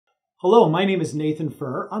Hello, my name is Nathan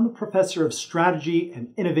Furr. I'm a professor of strategy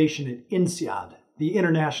and innovation at INSEAD, the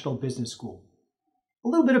International Business School. A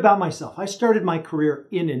little bit about myself. I started my career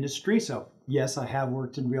in industry, so yes, I have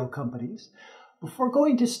worked in real companies, before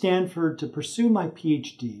going to Stanford to pursue my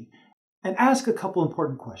PhD and ask a couple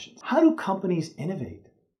important questions. How do companies innovate?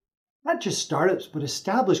 Not just startups, but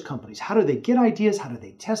established companies. How do they get ideas? How do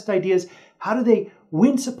they test ideas? How do they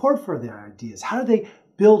win support for their ideas? How do they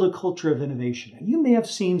build a culture of innovation? And you may have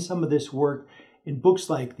seen some of this work in books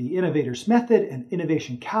like The Innovators Method and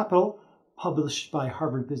Innovation Capital, published by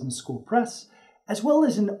Harvard Business School Press, as well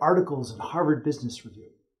as in articles in Harvard Business Review.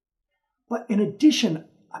 But in addition,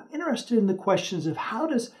 I'm interested in the questions of how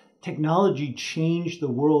does technology change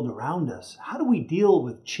the world around us? How do we deal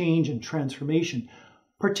with change and transformation,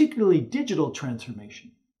 particularly digital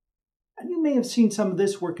transformation? And you may have seen some of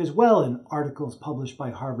this work as well in articles published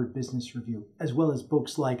by Harvard Business Review, as well as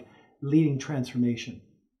books like Leading Transformation.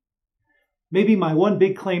 Maybe my one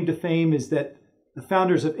big claim to fame is that the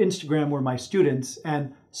founders of Instagram were my students,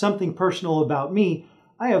 and something personal about me,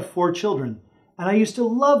 I have 4 children, and I used to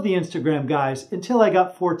love the Instagram guys until I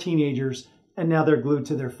got 4 teenagers, and now they're glued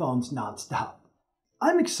to their phones nonstop.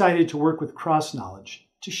 I'm excited to work with CrossKnowledge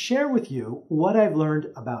to share with you what I've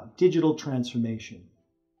learned about digital transformation.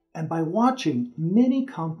 And by watching many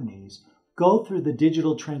companies go through the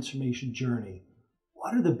digital transformation journey,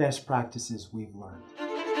 what are the best practices we've learned?